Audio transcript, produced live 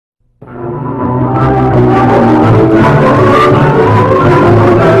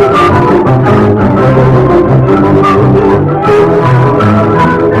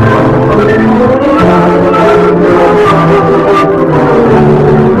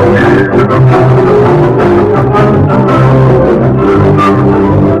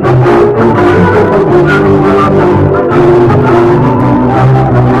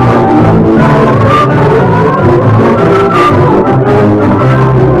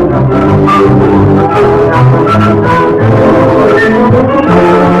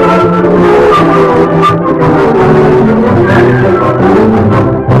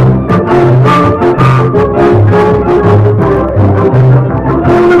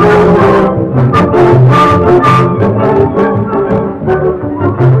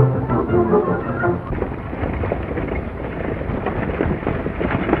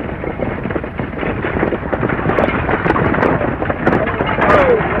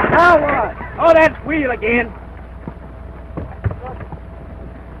Now what? Oh, that wheel again.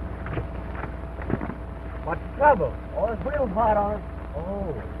 What's the trouble? Oh, this wheel's hot on it.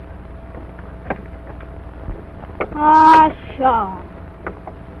 Oh. Ah, Shaw.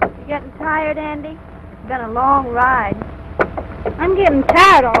 You getting tired, Andy? It's been a long ride. I'm getting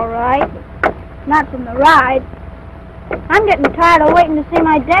tired, all right. Not from the ride. I'm getting tired of waiting to see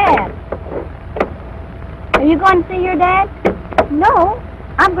my dad. Are you going to see your dad? No,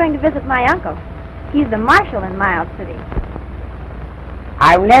 I'm going to visit my uncle. He's the Marshal in Miles City.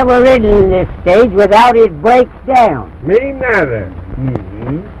 I've never ridden this stage without it breaks down. Me neither.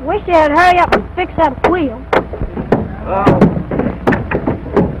 Wish you'd hurry up and fix that wheel.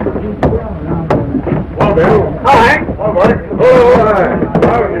 Well, Bill. Hi. Oh, Mark.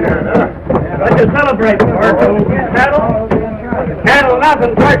 What you celebrating, Burke? Cattle? Cattle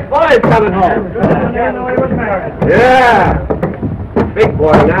nothing. Burke's boy's coming home. Yeah. Big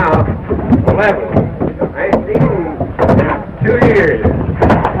boy now. 11. I ain't seen him in 2 years.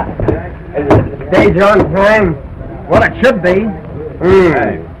 Is the stage on time? Well, it should be.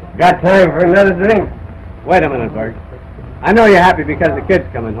 Got time for another drink? Wait a minute, Burke. I know you're happy because the kid's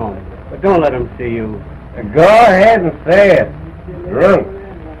coming home, but don't let him see you. Go ahead and say it. Drunk.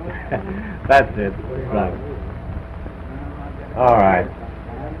 That's it. Drunk. All right.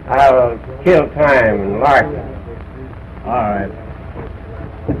 I'll kill time in Larson. All right.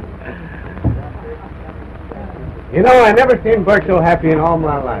 You know, I never seen Burke so happy in all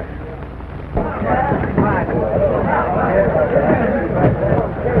my life.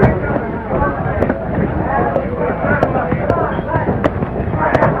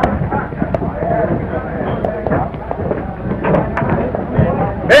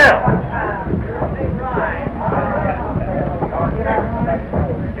 Bill!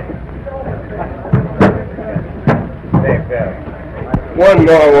 Hey, Bill. One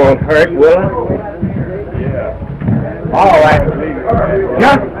more won't hurt, will it? Yeah. All right.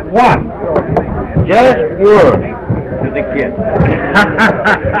 Just one. Just one. To the kid.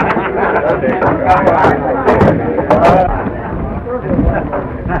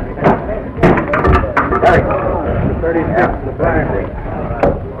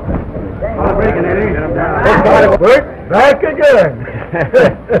 Burke, back again.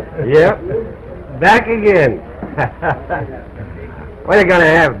 Yep, back again. What are you going to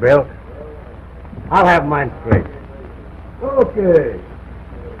have, Bill? I'll have mine straight. Okay.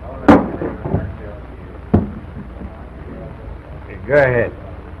 Go ahead.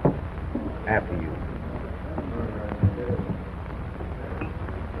 After you.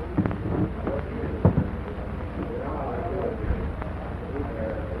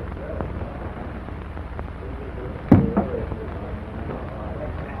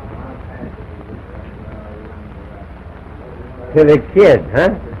 To the kid, huh?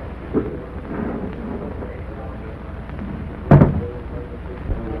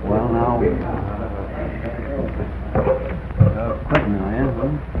 Well, now. Quick now, yeah?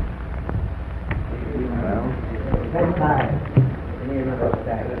 Well.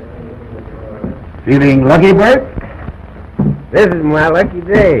 Feeling lucky, Burke? This is my lucky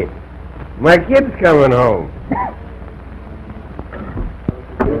day. My kid's coming home.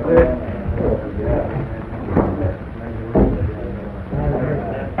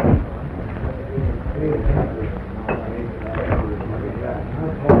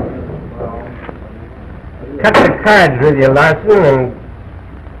 Cut the cards with you, Larson, and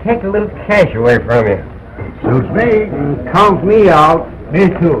take a little cash away from you. Suits me. Count me out. Me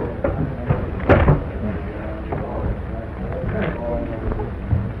too.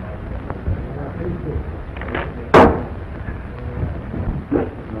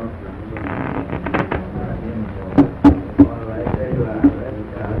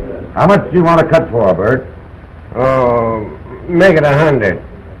 How much do you want to cut for, Bert? Oh, make it 100.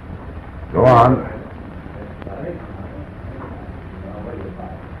 Go on.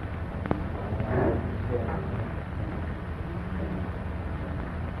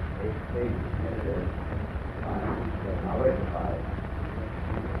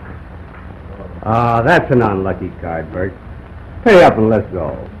 That's an unlucky card, Burke. Pay up and let's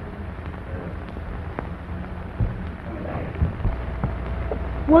go.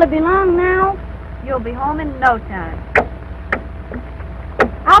 Will it be long now? You'll be home in no time.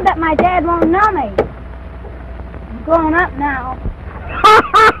 I'll bet my dad won't know me. I'm grown up now.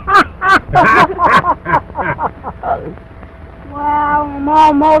 Well, I'm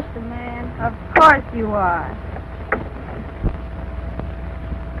almost a man. Of course you are.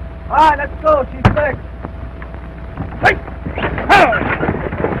 All right, let's go. She's sick.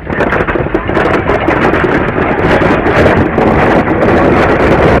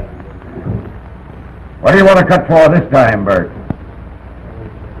 What do you want to cut for this time, Burke?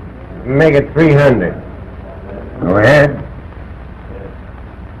 Make it 300. Go ahead.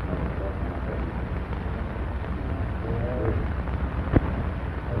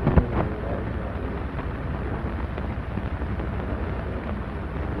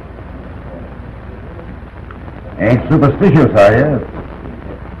 Ain't superstitious, are you?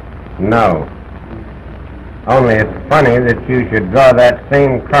 No. Only it's funny that you should draw that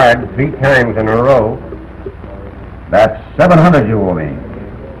same card 3 times in a row. That's 700 you owe me.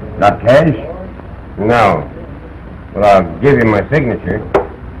 Not cash? No. Well, I'll give you my signature.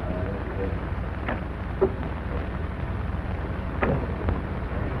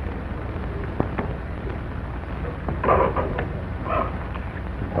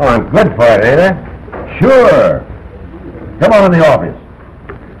 Oh, I'm good for it, ain't I? Sure. Come on in the office.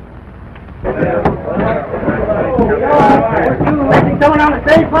 Someone on the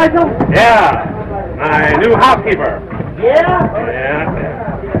stage, Marshal? Yeah, my new housekeeper. Yeah?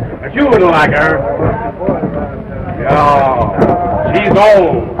 Yeah. But you wouldn't like her. Oh, she's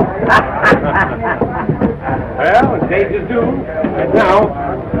old. Well, changes do. Right now.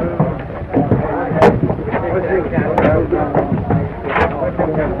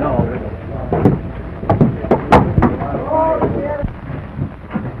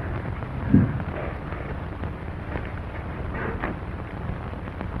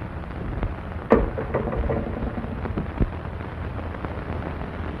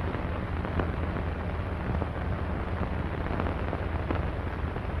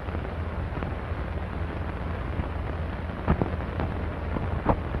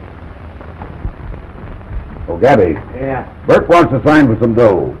 Oh, Gabby. Yeah. Burke wants to sign for some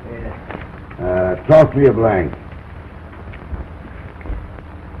dough. Yeah. Toss me a blank.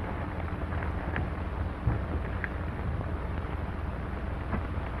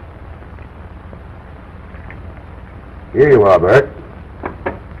 Here you are, Burke.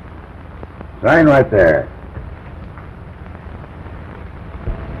 Sign right there.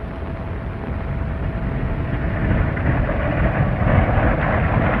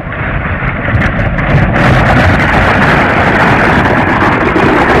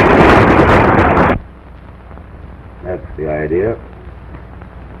 That's the idea.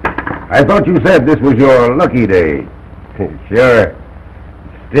 I thought you said this was your lucky day. Sure.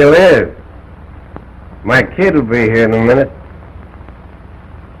 Still is. My kid will be here in a minute.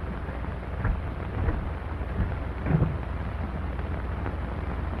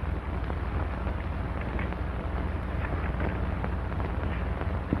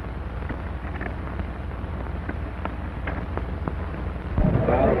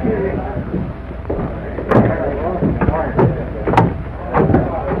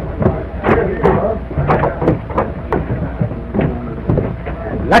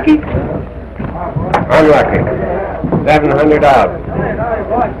 Lucky? Unlucky. $700.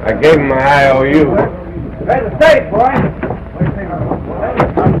 I gave him my IOU. There's the stage, boy.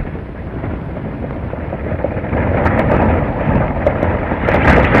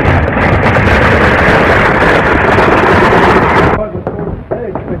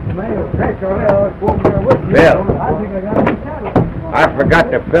 Bill, I forgot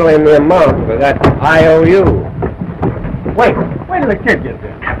to fill in the amount for that IOU. Wait till the kid gets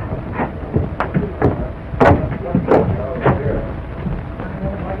in.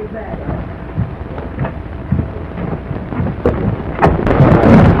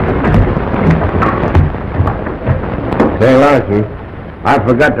 Say, Larson, I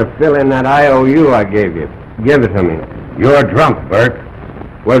forgot to fill in that IOU I gave you. Give it to me. You're drunk, Burke.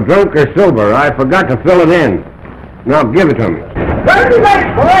 Well, drunk or sober, I forgot to fill it in. Now give it to me.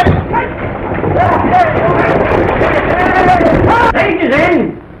 Stage is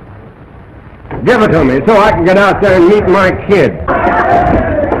in. Give it to me so I can get out there and meet my kid.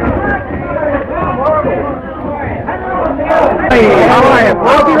 Hey, how are you?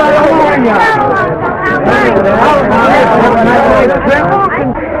 I'll be right over on you.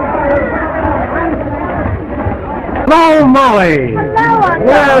 Hello, Molly.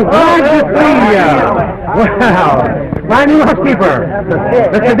 Hello, Well, glad to see you. Well, my new housekeeper,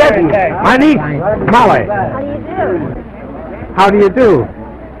 Mr. Denton. My niece, Molly. How do you do?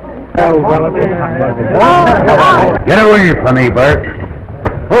 How do you do? Get away from me, Burke.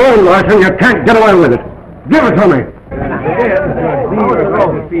 Hold on, Larson. You can't get away with it. Give it to me.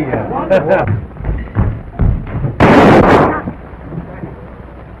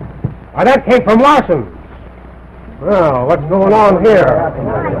 That came from Larson. Well, what's going on here?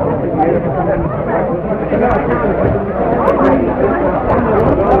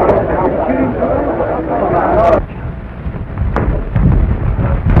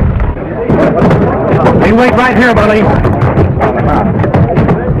 You wait right here, buddy.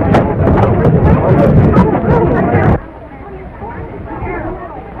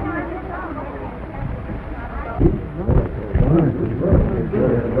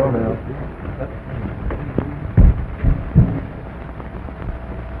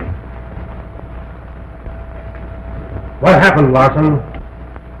 What happened, Larson?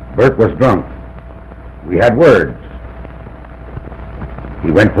 Burke was drunk. We had words.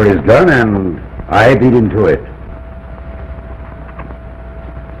 He went for his gun, and I beat him to it.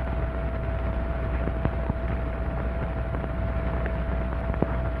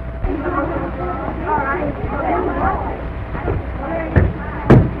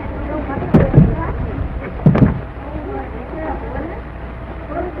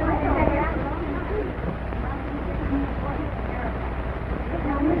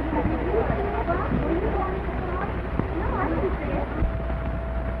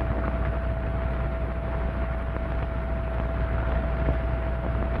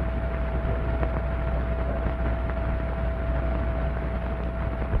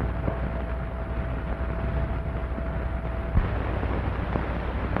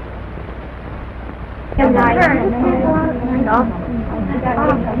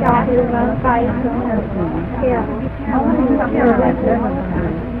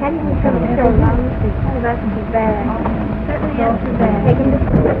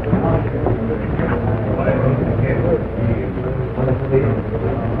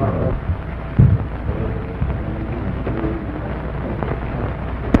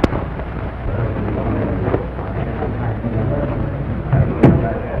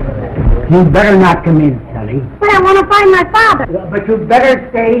 You better not come in, Sonny. But I want to find my father. But you better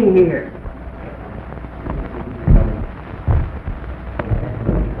stay here.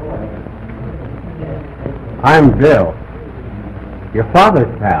 I'm Bill. Your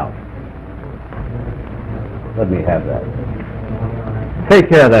father's pal. Let me have that. Take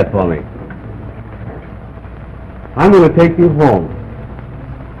care of that for me. I'm going to take you home.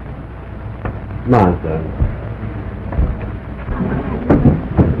 Come on, son.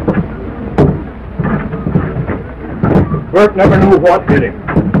 Burke never knew what did him.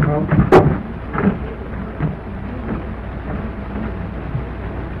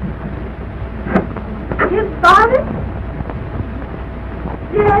 His father?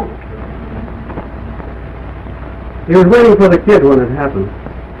 Dead? He was waiting for the kid when it happened.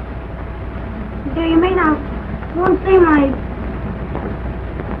 Do you mean I won't see my...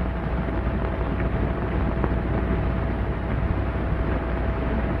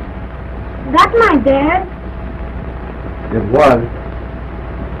 That's my dad. It was.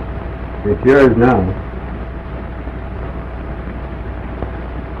 It's yours now.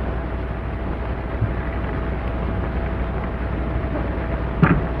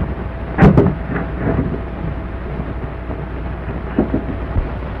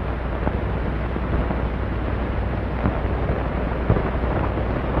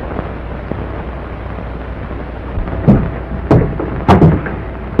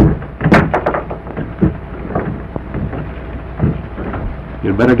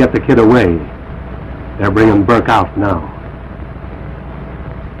 You'd better get the kid away. They're bringing Burke out now.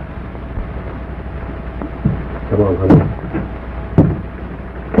 Come on, honey.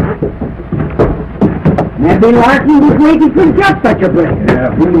 Maybe Larson was waiting for just such a break.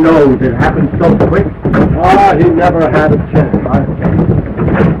 Yeah, who knows? It happened so quick. Ah, he never had a chance, I think.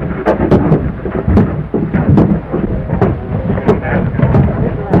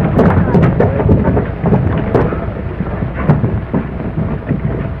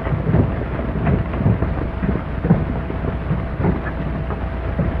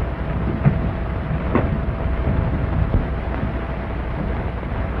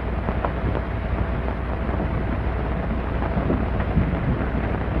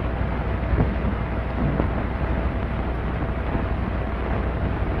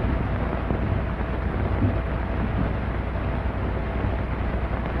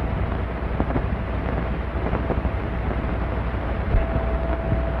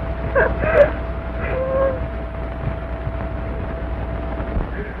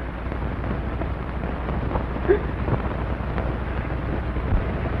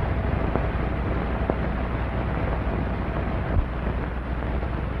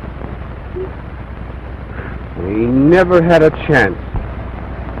 We never had a chance.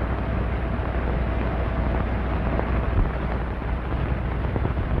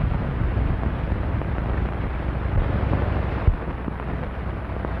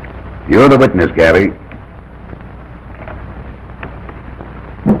 You're the witness, Gabby.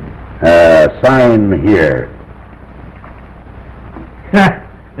 Sign here.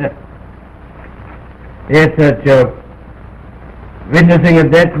 It's a joke. Witnessing a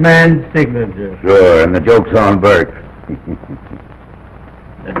dead man's signature. Sure, and the joke's on Burke.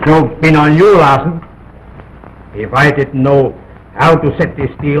 The joke's been on you, Larson. If I didn't know how to set this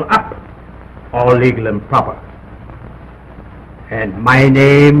deal up, all legal and proper. And my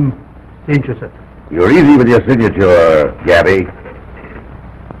name cinches it. You're easy with your signature, Gabby.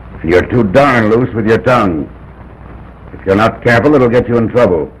 You're too darn loose with your tongue. If you're not careful, it'll get you in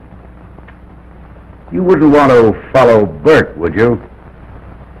trouble. You wouldn't want to follow Burke, would you?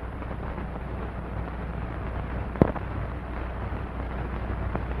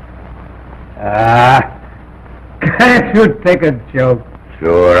 Can't you take a joke?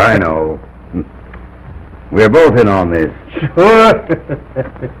 Sure, I know. We're both in on this. Sure.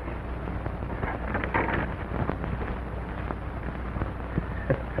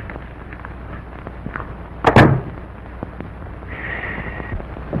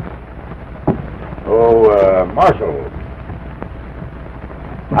 Marshal,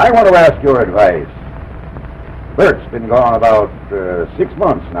 I want to ask your advice. Burke's been gone about 6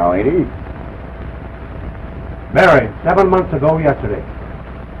 months now, ain't he? Married 7 months ago yesterday.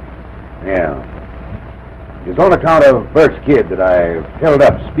 Yeah. It's on account of Burke's kid that I've held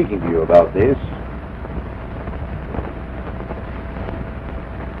up speaking to you about this.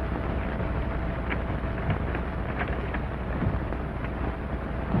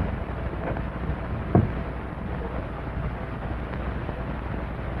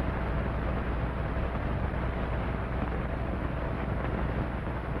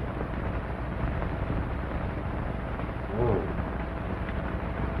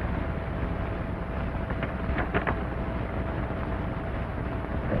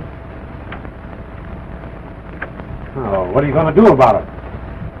 What are you going to do about it?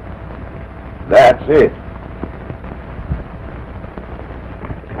 That's it.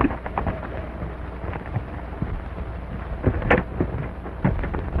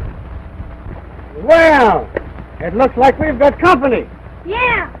 Well, it looks like we've got company.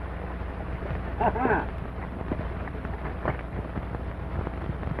 Yeah.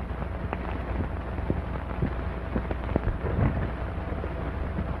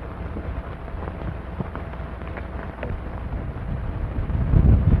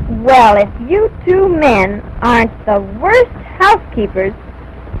 Well, if you two men aren't the worst housekeepers...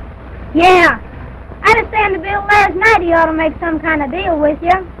 Yeah. I understand the bill last night he ought to make some kind of deal with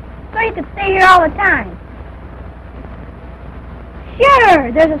you, so you could stay here all the time.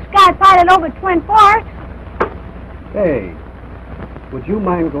 Sure, there's a sky pilot over Twin Forks. Hey, would you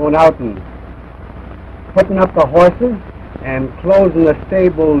mind going out and putting up the horses and closing the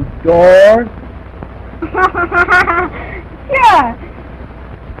stable door? Sure.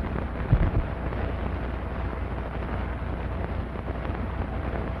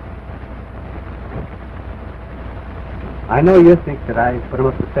 I know you think that I put him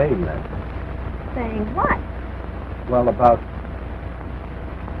up to saying that. Saying what? Well, about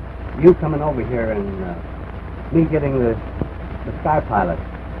you coming over here and me getting the sky pilot.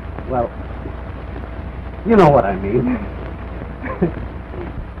 Well, you know what I mean.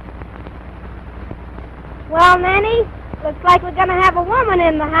 Well, Nanny, looks like we're going to have a woman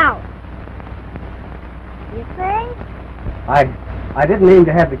in the house. You think? I didn't aim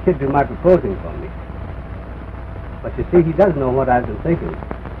to have the kid do my proposing for me. But you see, he does know what I've been thinking.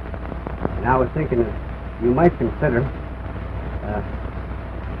 And I was thinking that you might consider...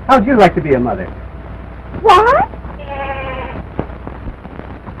 how'd you like to be a mother? What?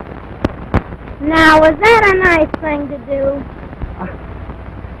 Now, was that a nice thing to do?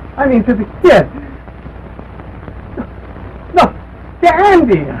 I mean, to the kid. No, to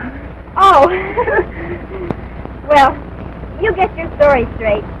Andy. Oh. Well, you get your story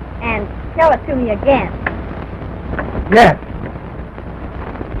straight and tell it to me again. Yes.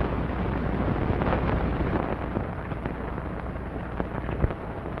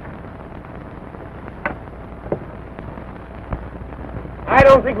 I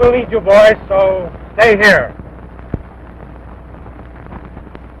don't think we'll need you boys, so stay here.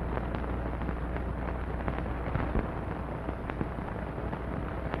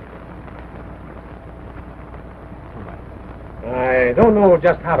 I don't know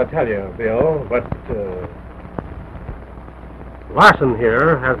just how to tell you, Bill, but Larson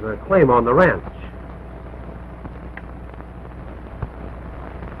here has a claim on the ranch.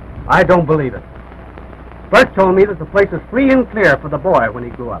 I don't believe it. Burke told me that the place was free and clear for the boy when he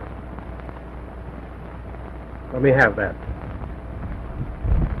grew up. Let me have that.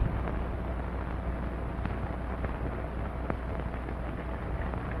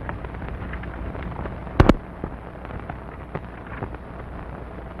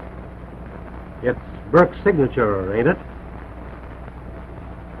 It's Burke's signature, ain't it?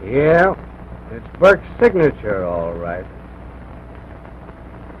 Yeah, it's Burke's signature, all right.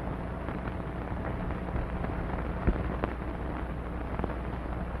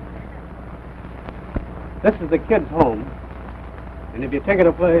 This is the kid's home, and if you take it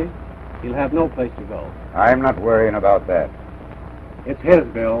away, he'll have no place to go. I'm not worrying about that. It's his,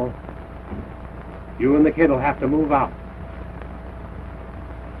 Bill. You and the kid will have to move out.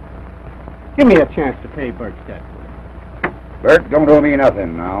 Give me a chance to pay Burke's debt. Burke don't owe me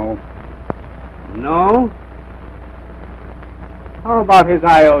nothing now. No? How about his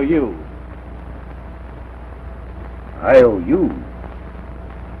IOU? I owe you.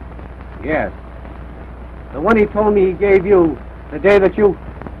 Yes. The one he told me he gave you the day that you...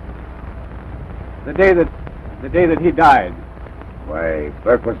 The day that he died. Why,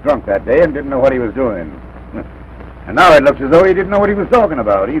 Burke was drunk that day and didn't know what he was doing. And now it looks as though he didn't know what he was talking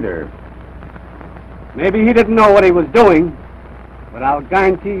about either. Maybe he didn't know what he was doing, but I'll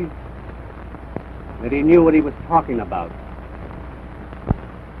guarantee that he knew what he was talking about.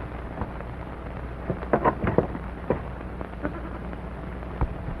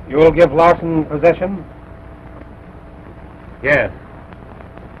 You will give Larson possession? Yes.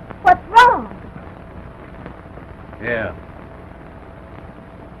 What's wrong? Yeah.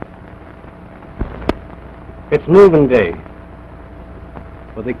 It's moving day.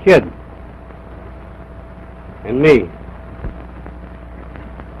 For the kid. And me.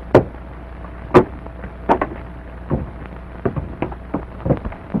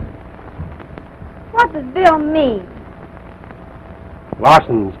 What does Bill mean?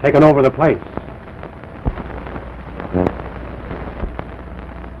 Larson's taken over the place.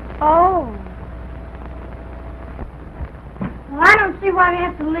 Oh. Well, I don't see why we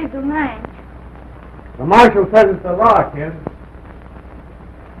have to leave the ranch. The Marshal says it's the law, kid.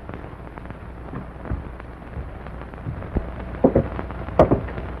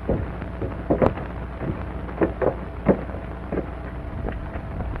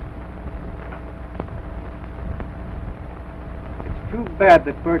 It's too bad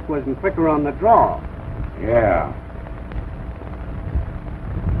that Burke wasn't quicker on the draw. Yeah.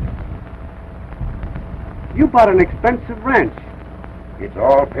 You bought an expensive ranch. It's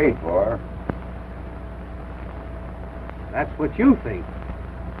all paid for. That's what you think.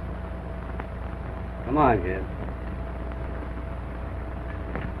 Come on, kid.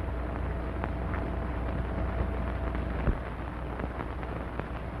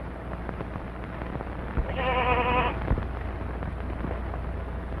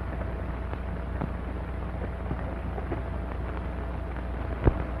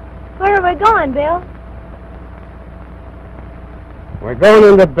 Where are we going, Bill? We're going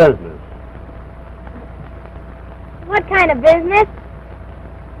into business. What kind of business?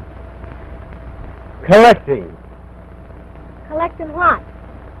 Collecting. Collecting what?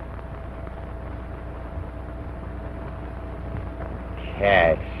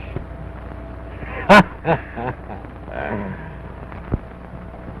 Cash.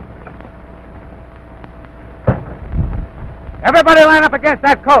 Everybody line up against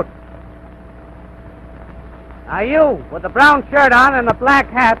that coat. Now you, with the brown shirt on and the black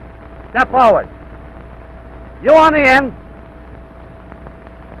hat, step forward. You on the end.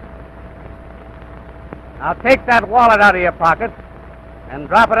 Now take that wallet out of your pocket and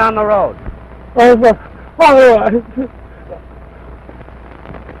drop it on the road. All right.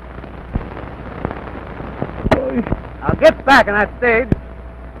 Now get back in that stage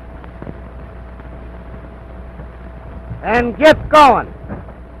and get going.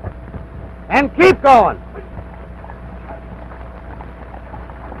 And keep going.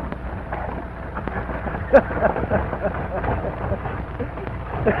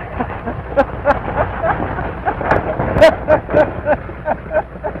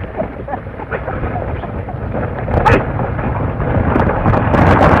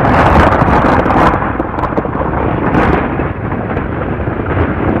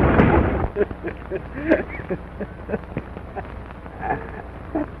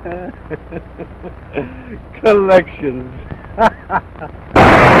 Collections.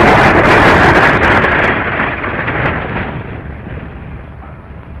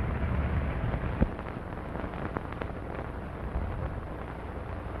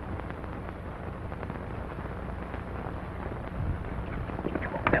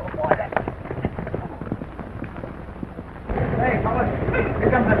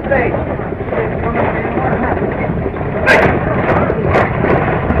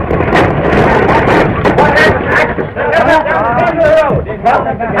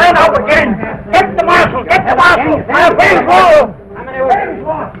 Stand up again! Get the marshal! Get the marshal! Where's lost?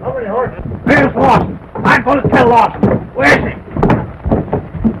 Where's lost? I'm going to tell Larson. Where's he?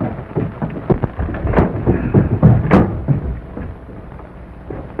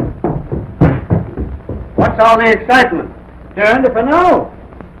 What's all the excitement? Turned if I know.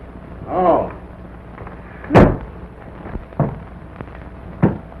 Oh.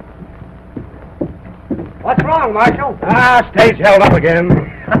 What's wrong, Marshal? Stage held up again.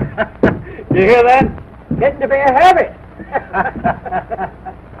 You hear that? Getting to be a habit.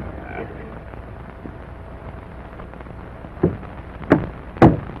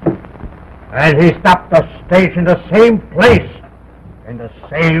 And he stopped the stage in the same place, in the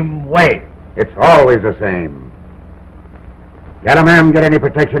same way. It's always the same. Can a man get any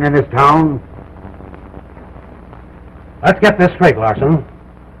protection in this town? Let's get this straight, Larson.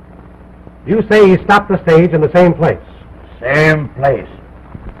 You say he stopped the stage in the same place? Same place.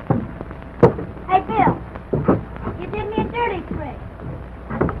 Hey, Bill, you did me a dirty trick.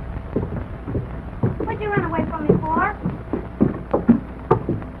 What'd you run away from me for?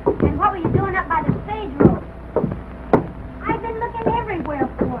 And what were you doing up by the stage road? I've been looking everywhere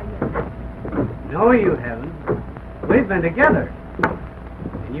for you. No, you haven't. We've been together.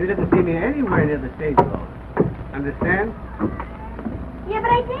 And you didn't see me anywhere near the stage road. Understand? Yeah,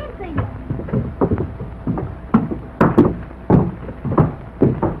 but I did see you.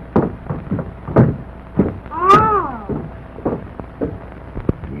 Oh.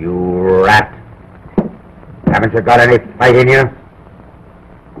 You rat. Haven't you got any fight in you?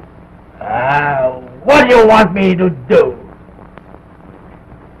 What do you want me to do?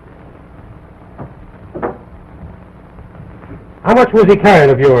 How much was he carrying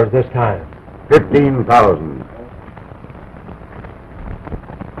of yours this time? 15,000.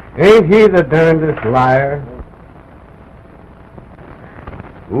 Ain't he the darndest liar?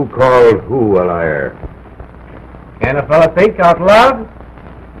 Who called who a liar? Can a fella think out loud?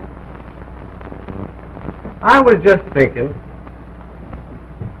 I was just thinking.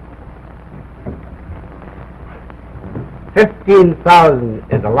 15,000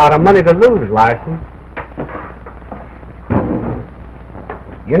 is a lot of money to lose, Larson.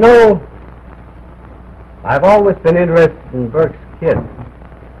 You know, I've always been interested in Burke's kid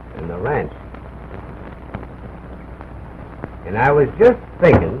and the ranch. And I was just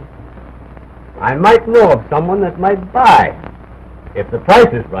thinking I might know of someone that might buy, if the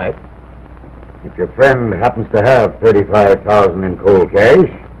price is right. If your friend happens to have 35,000 in cold cash,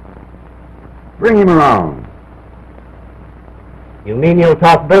 bring him around. You mean you'll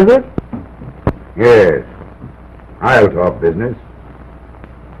talk business? Yes, I'll talk business.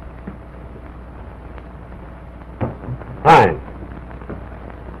 Fine.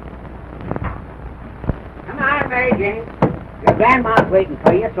 Come on, Mary Jane. Your grandma's waiting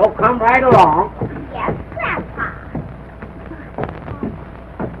for you, so come right along. Yes, Grandpa.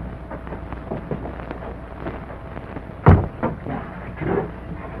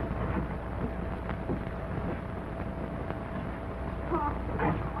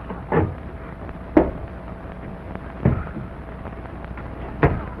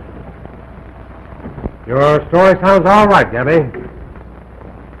 Your story sounds all right, Gabby.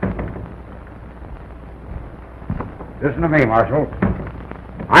 Listen to me, Marshal.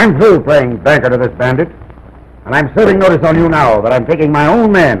 I'm through playing banker to this bandit, and I'm serving notice on you now that I'm taking my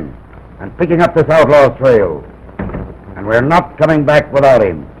own men and picking up this outlaw's trail. And we're not coming back without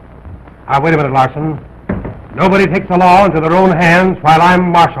him. Wait a minute, Larson. Nobody takes the law into their own hands while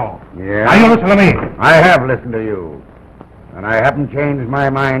I'm Marshal. Yeah? Now you listen to me. I have listened to you, and I haven't changed my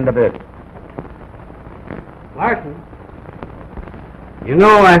mind a bit. Larson, you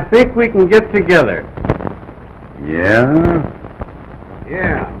know, I think we can get together. Yeah?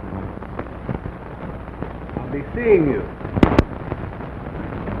 Yeah. I'll be seeing you.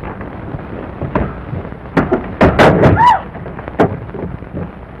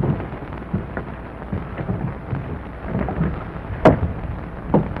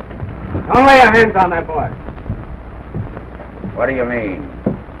 Don't lay your hands on that boy. What do you mean?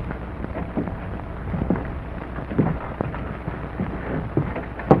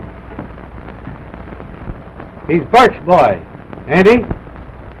 He's Burke's boy, ain't he?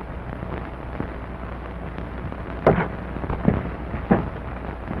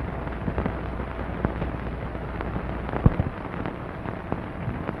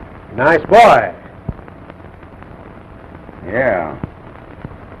 Nice boy. Yeah.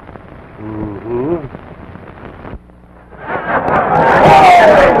 Mm-hmm.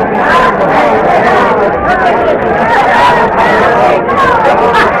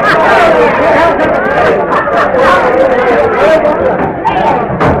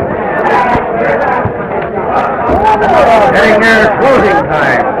 Getting near closing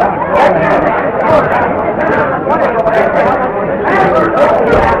time.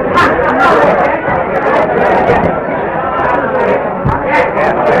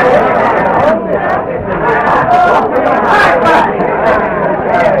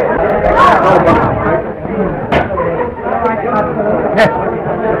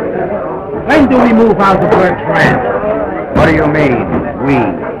 move out of Burke's ranch. What do you mean, we?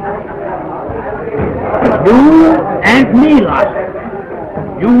 You and me, Larson.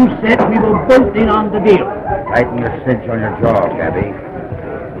 You said we were both in on the deal. Tighten your cinch on your jaw, Gabby.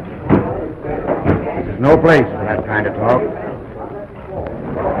 This is no place for that kind of talk.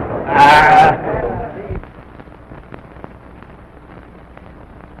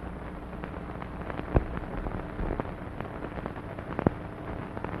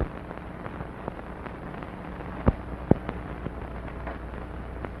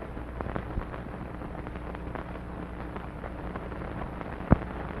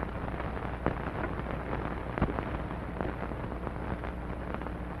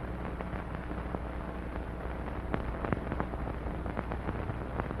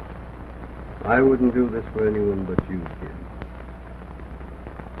 I wouldn't do this for anyone but you, kid.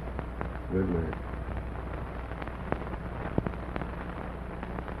 Good night.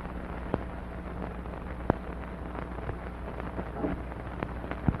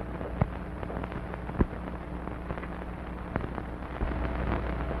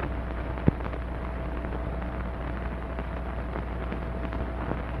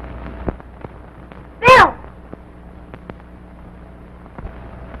 Bill!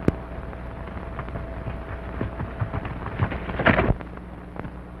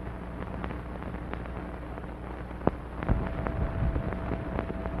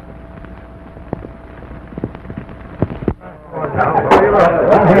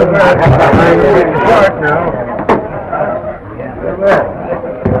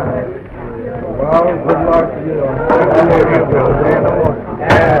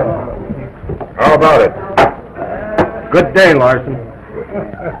 How about it? Good day, Larson.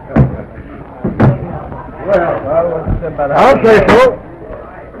 I'll say so.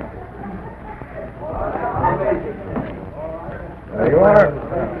 There you are.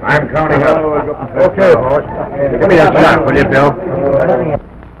 I'm counting up. Okay, boss. Give me that shot, will you, Bill?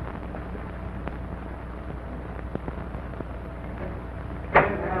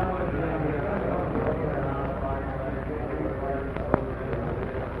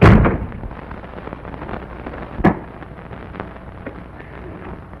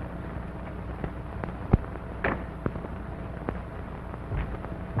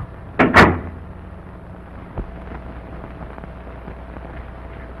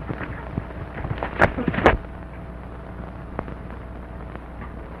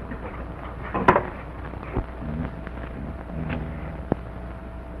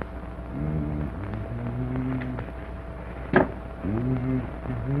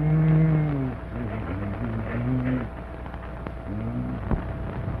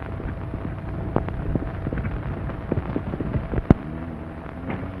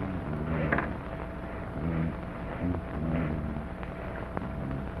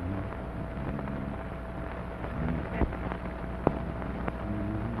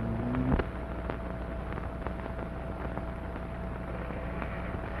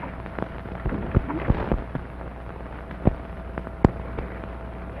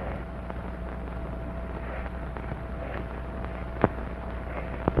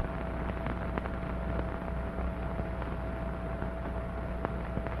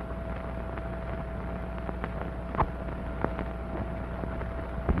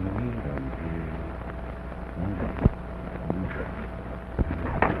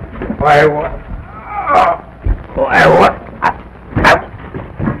 Why, what? Why, what?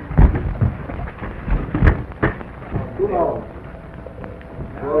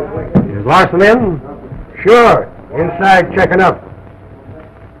 Is Larson in? Sure. Inside checking up.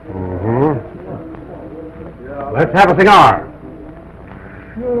 Mm-hmm. Let's have a cigar.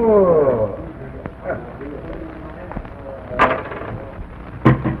 Sure.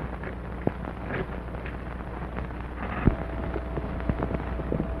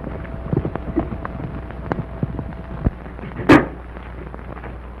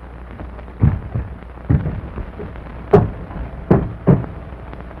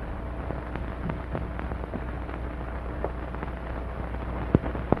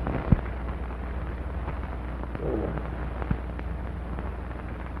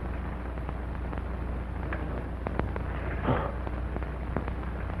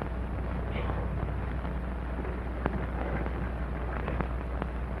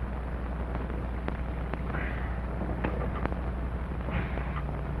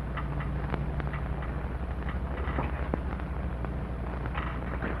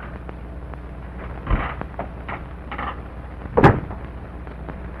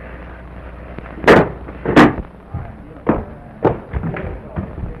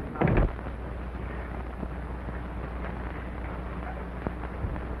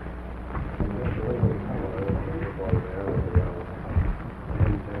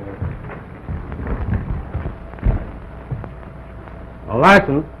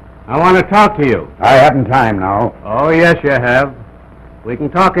 Larson, I want to talk to you. I haven't time now. Oh, yes, you have. We can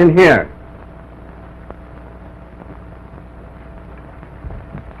talk in here.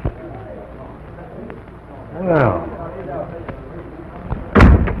 Well,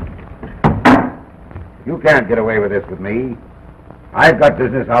 you can't get away with this with me. I've got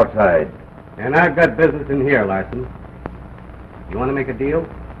business outside. And I've got business in here, Larson. You want to make a deal?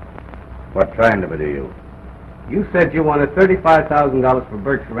 What kind of a deal? You said you wanted $35,000 for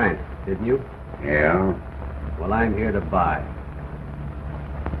Burke's ranch, didn't you? Yeah? Well, I'm here to buy.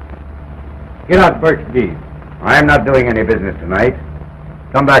 Get out Burke's deed. I'm not doing any business tonight.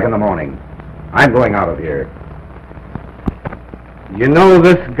 Come back in the morning. I'm going out of here. You know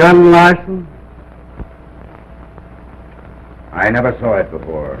this gun, Larson? I never saw it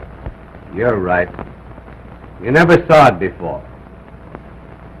before. You're right. You never saw it before.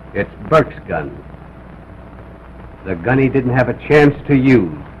 It's Burke's gun. The gun he didn't have a chance to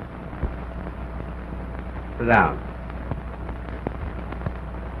use. Sit down.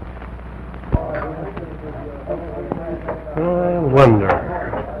 I wonder.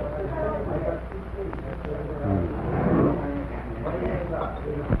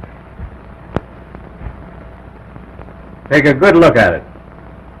 Take a good look at it.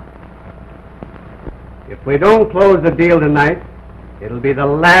 If we don't close the deal tonight, it'll be the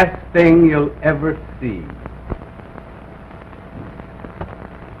last thing you'll ever see.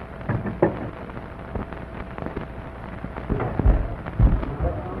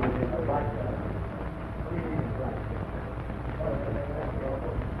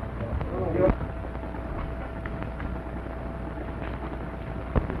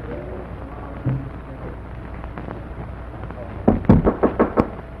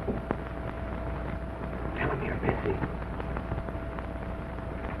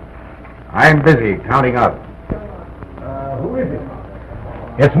 I'm busy counting up. Who is it?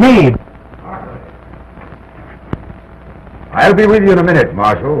 It's me. I'll be with you in a minute,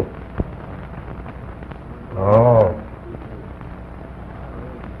 Marshal. Oh.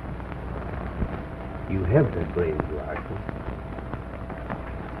 You have the brains, Larson.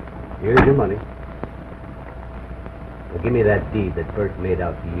 Here's your money. Now give me that deed that Burke made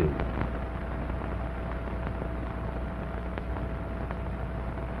out to you.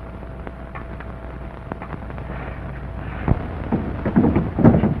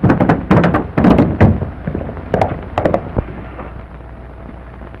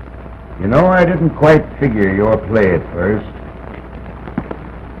 You know, I didn't quite figure your play at first.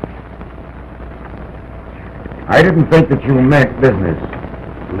 I didn't think that you meant business.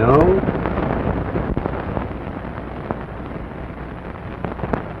 No?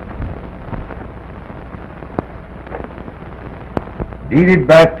 Deeded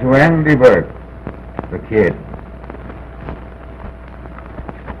back to Andy Burke, the kid.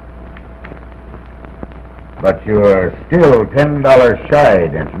 But you're still $10 shy,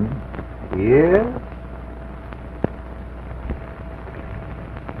 Denton. Yeah?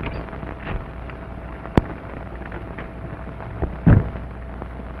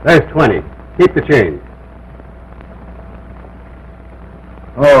 There's 20. Keep the change.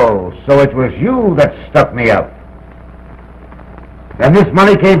 Oh, so it was you that stuck me up. Then this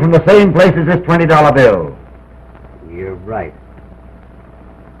money came from the same place as this $20 bill. You're right.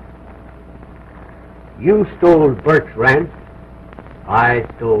 You stole Burke's ranch. I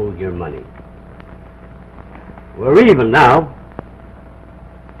stole your money. We're even now.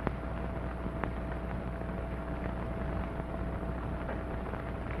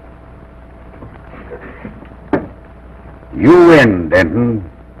 You win, Denton.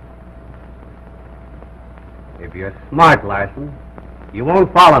 If you're smart, Larson, you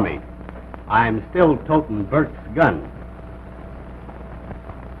won't follow me. I'm still toting Burke's gun.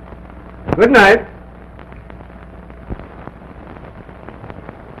 Good night.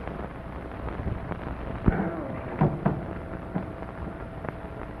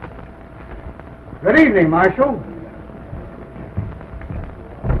 Good evening, Marshal.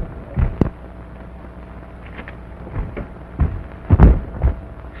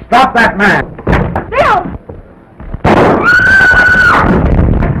 Stop that man! Bill!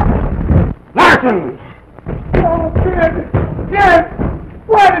 Larson! Oh, kid! Kid!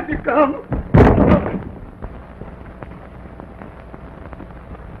 Why did you come?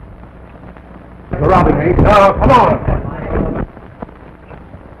 You're robbing me. No, come on!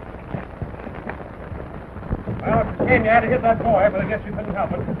 Well, if you came, you had to hit that boy, but I guess you couldn't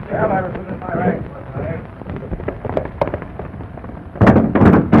help it. Well, I was within my rights.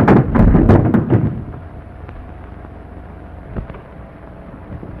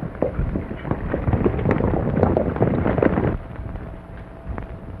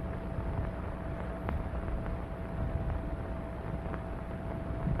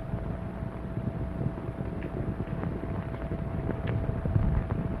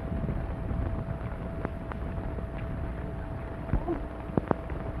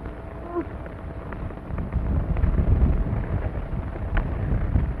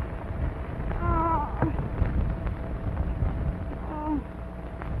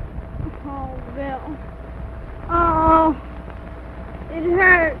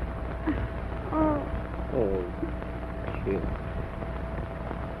 Oh, shit.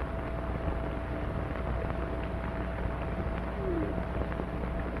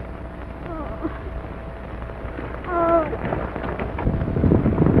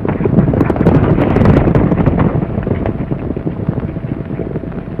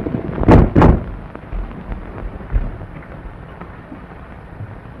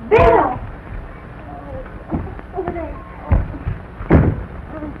 Bill! Over there.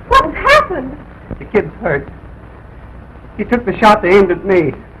 What's happened? The kid's hurt. He took the shot they aimed at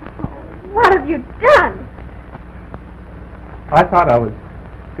me. What have you done? I thought I was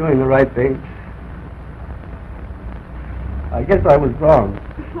doing the right thing. I guess I was wrong.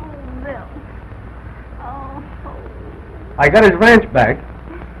 Oh, Bill. Oh. I got his ranch back.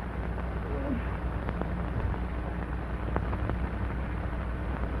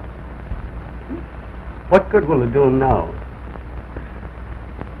 What good will it do him now?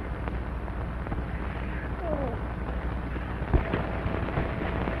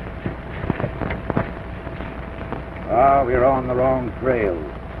 Ah, we're on the wrong trail.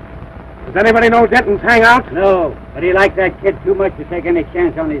 Does anybody know Denton's hangout? No, but he liked that kid too much to take any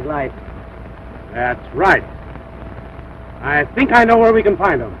chance on his life. That's right. I think I know where we can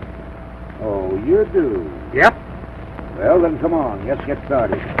find him. Oh, you do? Yep. Well, then come on. Let's get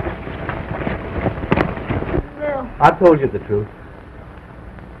started. Bill. I told you the truth.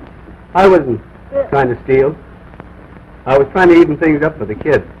 I wasn't trying to steal. I was trying to even things up for the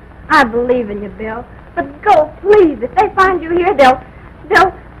kid. I believe in you, Bill. But go, please. If they find you here, they'll...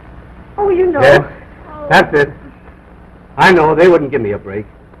 Oh, you know. Yes, Oh. that's it. I know they wouldn't give me a break.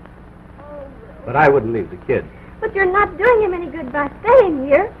 But I wouldn't leave the kid. But you're not doing him any good by staying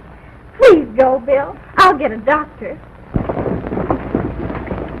here. Please go, Bill. I'll get a doctor.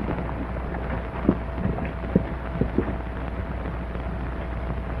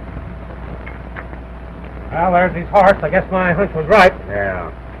 Well, there's his horse. I guess my hunch was right.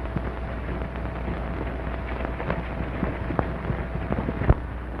 Yeah.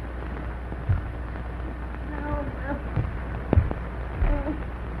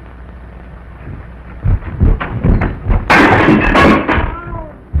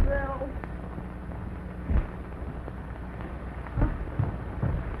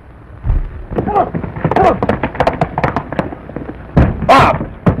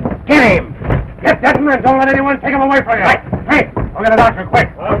 Gentlemen, don't let anyone take him away from you. Right. Hey, I'll get a doctor quick.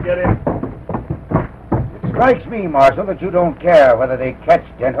 I'll get him. It strikes me, Marshal, that you don't care whether they catch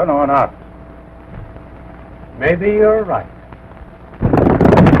Denton or not. Maybe you're right.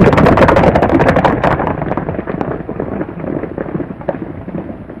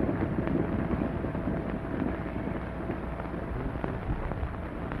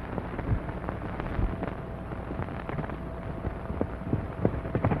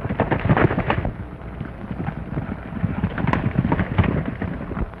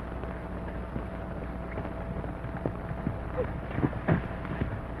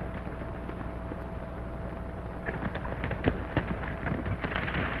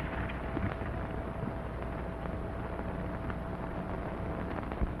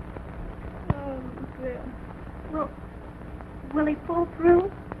 Will he pull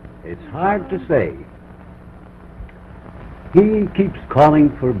through? It's hard to say. He keeps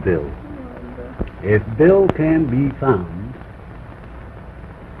calling for Bill. If Bill can be found,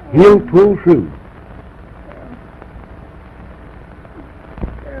 he'll pull through.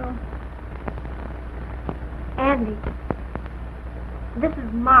 Andy, this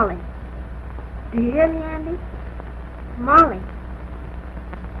is Molly. Do you hear me, Andy? Molly.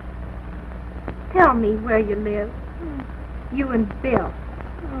 Tell me where you live. You and Bill.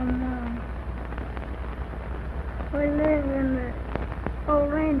 Oh, no. We live in the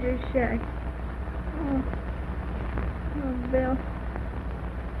old ranger shack. Oh, Bill.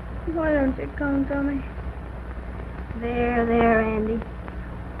 Why don't you come to me? There, Andy.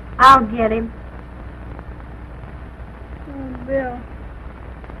 I'll get him. Oh, Bill.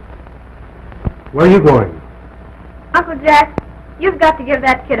 Where are you going? Uncle Jack, you've got to give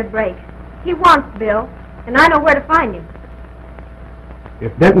that kid a break. He wants Bill, and I know where to find him.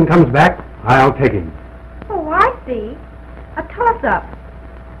 If Denton comes back, I'll take him. Oh, I see. A toss-up.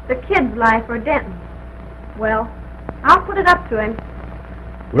 The kid's life or Denton. Well, I'll put it up to him.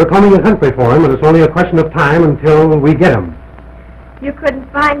 We're combing the country for him, and it's only a question of time until we get him. You couldn't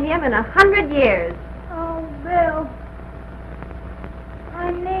find him in 100 years. Oh, Bill.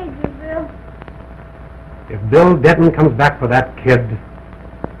 I need you, Bill. If Bill Denton comes back for that kid,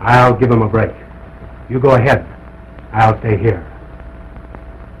 I'll give him a break. You go ahead. I'll stay here.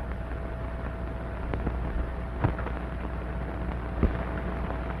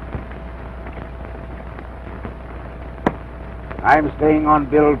 I'm staying on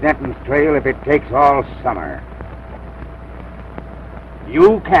Bill Denton's trail if it takes all summer.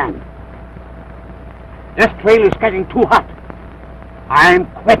 You can. This trail is getting too hot. I'm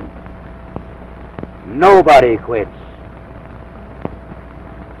quitting. Nobody quits.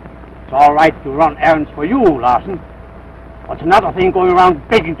 It's all right to run errands for you, Larson. What's another thing going around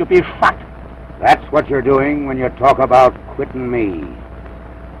begging to be fat? That's what you're doing when you talk about quitting me.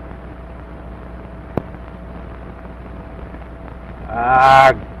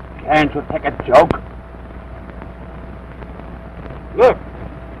 Can't you take a joke? Look.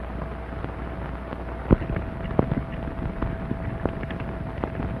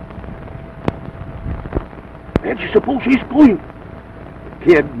 Where do you suppose he's going? The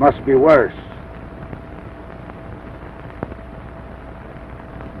kid must be worse.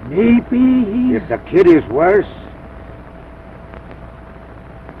 Maybe he's... If the kid is worse,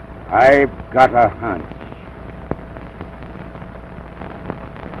 I've got a hunch.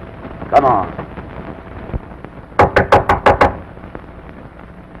 Come on.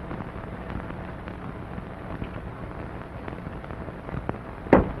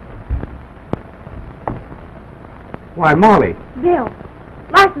 Why, Molly. Bill,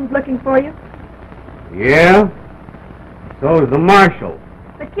 Larson's looking for you. Yeah? So's the Marshal.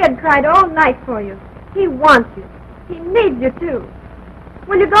 The kid cried all night for you. He wants you. He needs you, too.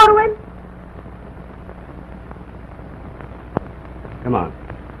 Will you go to him? Come on.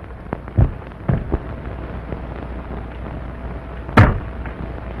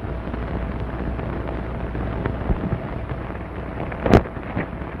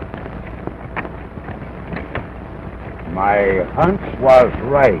 My hunch was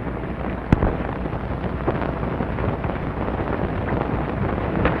right.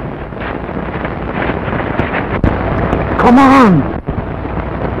 Come on!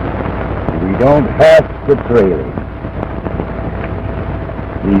 We don't have to trail him.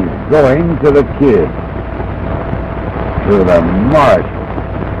 He's going to the kid. To the Marshal.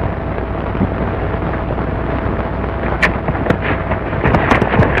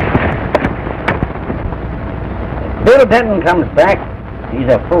 Bill Denton comes back, he's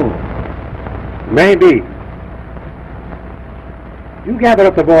a fool. Maybe. You gather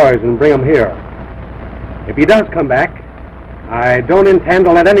up the boys and bring them here. If he does come back, I don't intend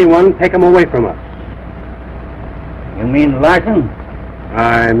to let anyone take him away from us. You mean Larson?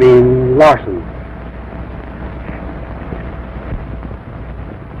 I mean Larson.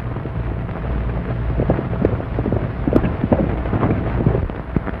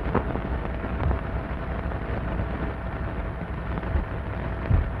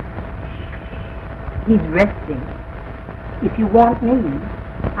 He's resting. If you want me,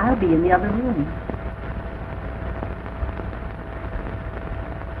 I'll be in the other room.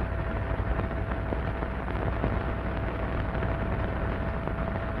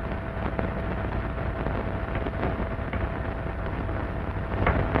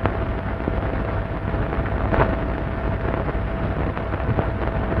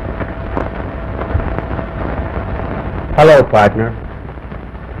 Hello, partner.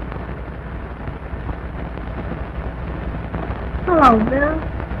 Hello, Bill.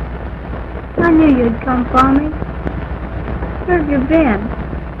 I knew you'd come for me. Where've you been?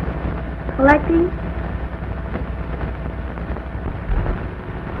 Collecting?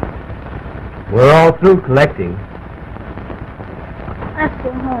 We're all through collecting. Let's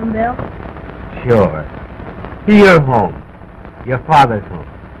go home, Bill. Sure. To your home. Your father's home.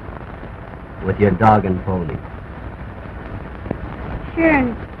 With your dog and pony. Sure,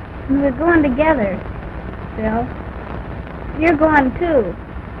 and we're going together, Bill. You're going too.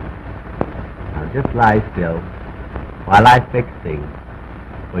 Now just lie still while I fix things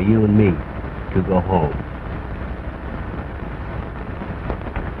for you and me to go home.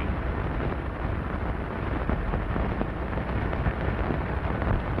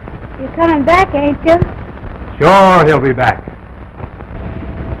 You're coming back, ain't you? Sure, he'll be back.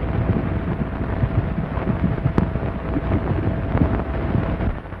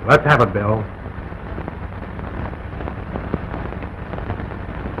 Let's have it, Bill.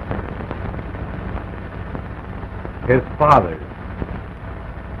 His father's.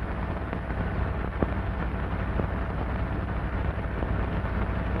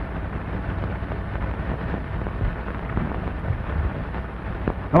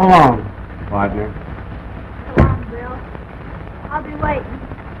 Come along, partner. Come on, Bill. I'll be waiting.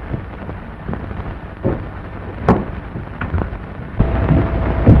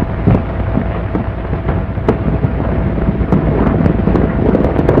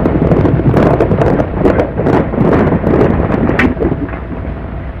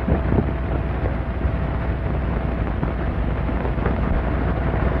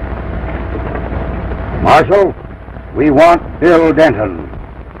 Marshal, we want Bill Denton.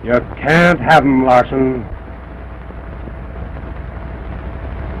 You can't have him, Larson.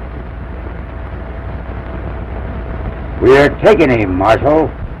 We're taking him,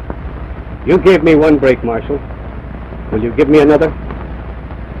 Marshal. You gave me one break, Marshal. Will you give me another?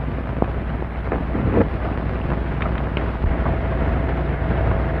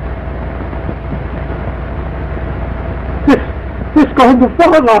 This gone too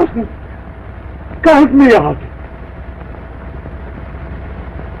far, Larson. Guide me out.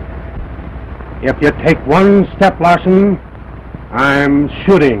 If you take one step, Larson, I'm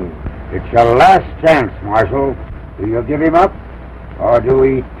shooting. It's your last chance, Marshal. Do you give him up, or do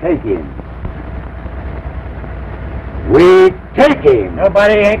we take him? We take him.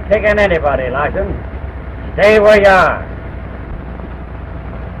 Nobody ain't taking anybody, Larson. Stay where you are.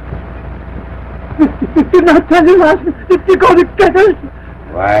 Did not tell you, Larson, if you're going to get us.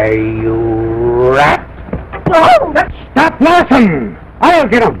 Why, you rat. Oh! Stop, Larson! I'll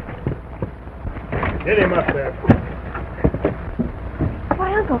get him. Get him up there.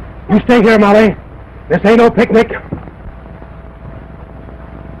 Why, Uncle? You stay here, Molly. This ain't no picnic.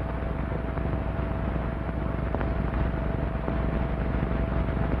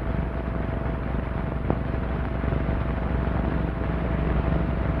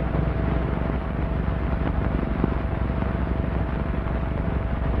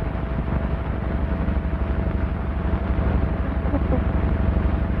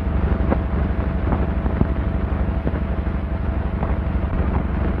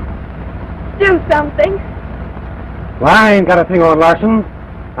 Do something. Well, I ain't got a thing on Larson.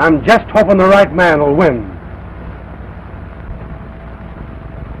 I'm just hoping the right man will win.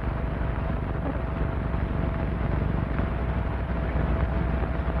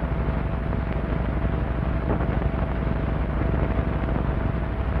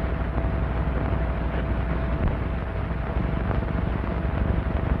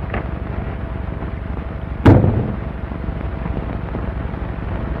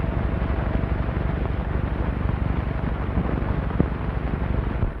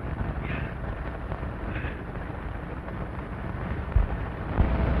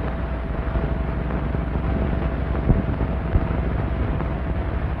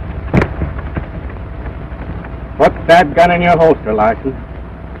 Put that gun in your holster, Larson.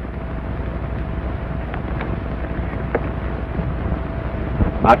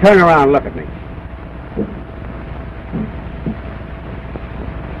 Now turn around and look at me.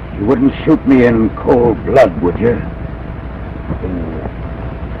 You wouldn't shoot me in cold blood, would you?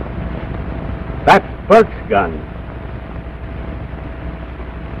 That's Burke's gun.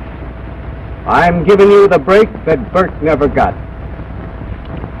 I'm giving you the break that Burke never got.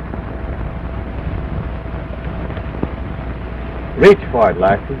 Reach for it,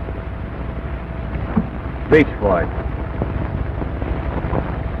 Larson. Reach for it.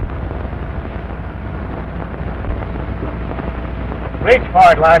 Reach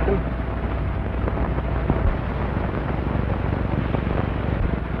for it, Larson.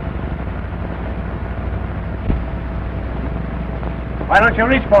 Why don't you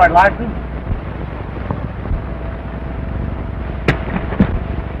reach for it, Larson?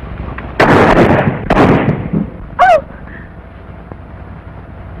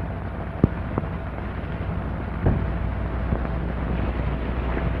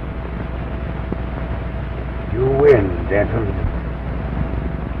 You win, Denton.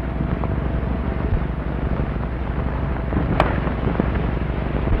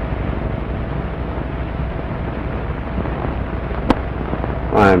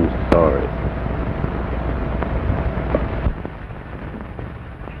 I'm sorry.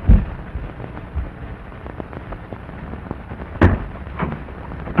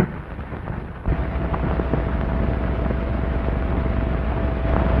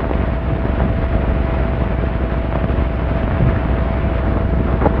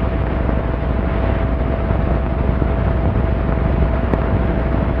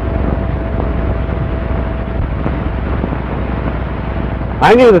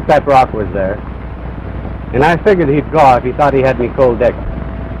 I knew that rock was there, and I figured he'd draw if he thought he had me cold decked.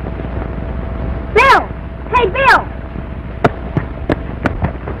 Bill! Hey, Bill!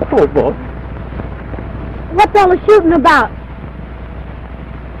 Oh, boy. What's all the shooting about?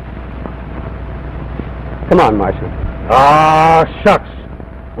 Come on, Marshal. Ah, shucks.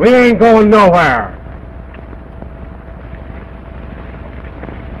 We ain't going nowhere.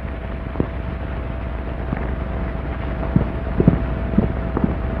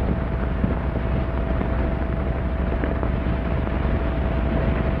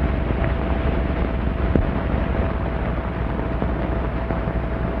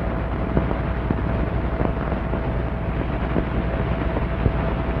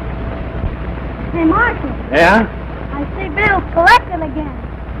 Hey, Marshal, Yeah? I see Bill's collecting again.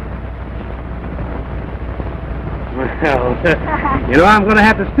 Well, you know, I'm going to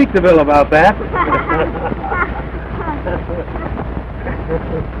have to speak to Bill about that.